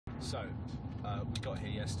So, we got here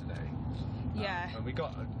yesterday. Yeah. And we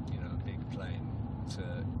got a big plane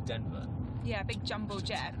to Denver. Yeah, big jumbo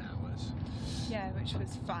jet. 10 hours. Yeah, which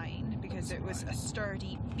was fine because it was a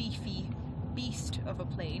sturdy, beefy beast of a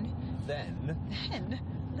plane. Then,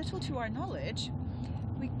 little to our knowledge,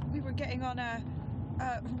 we were getting on a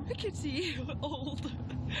rickety old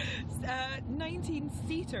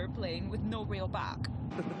 19-seater plane with no real back.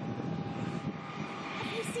 Have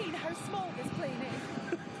you seen how small this plane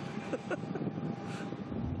is?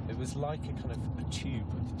 it was like a kind of a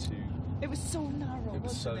tube with two. It was so narrow. It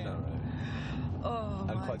was so narrow. Oh,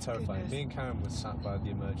 and quite terrifying. Goodness. Me and Karen were sat by the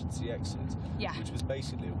emergency exit, which was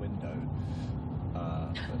basically a window.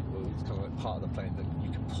 It was kind of like part of the plane that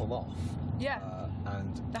you can pull off. Yeah.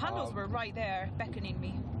 And the handles were right there, beckoning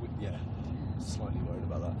me. Yeah. Slightly worried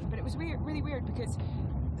about that. But it was really weird because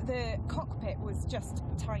the cockpit was just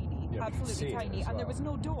tiny, absolutely tiny, and there was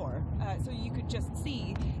no door, so you could just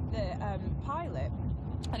see the pilot,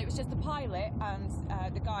 and it was just the pilot and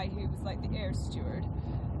the guy who was like the air steward,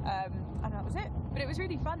 and that was it. But it was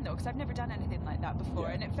really fun though, because I've never done anything like that before,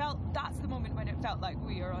 and that's the moment when it felt like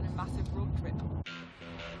we were on a massive road trip.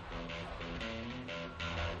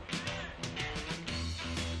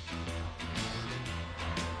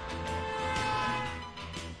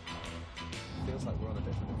 Feels like we're on a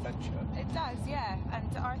bit of an adventure. It does, yeah.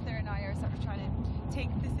 And Arthur and I are sort of trying to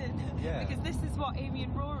take this in. Yeah. Because this is what Amy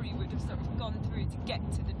and Rory would have sort of gone through to get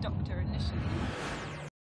to the doctor initially.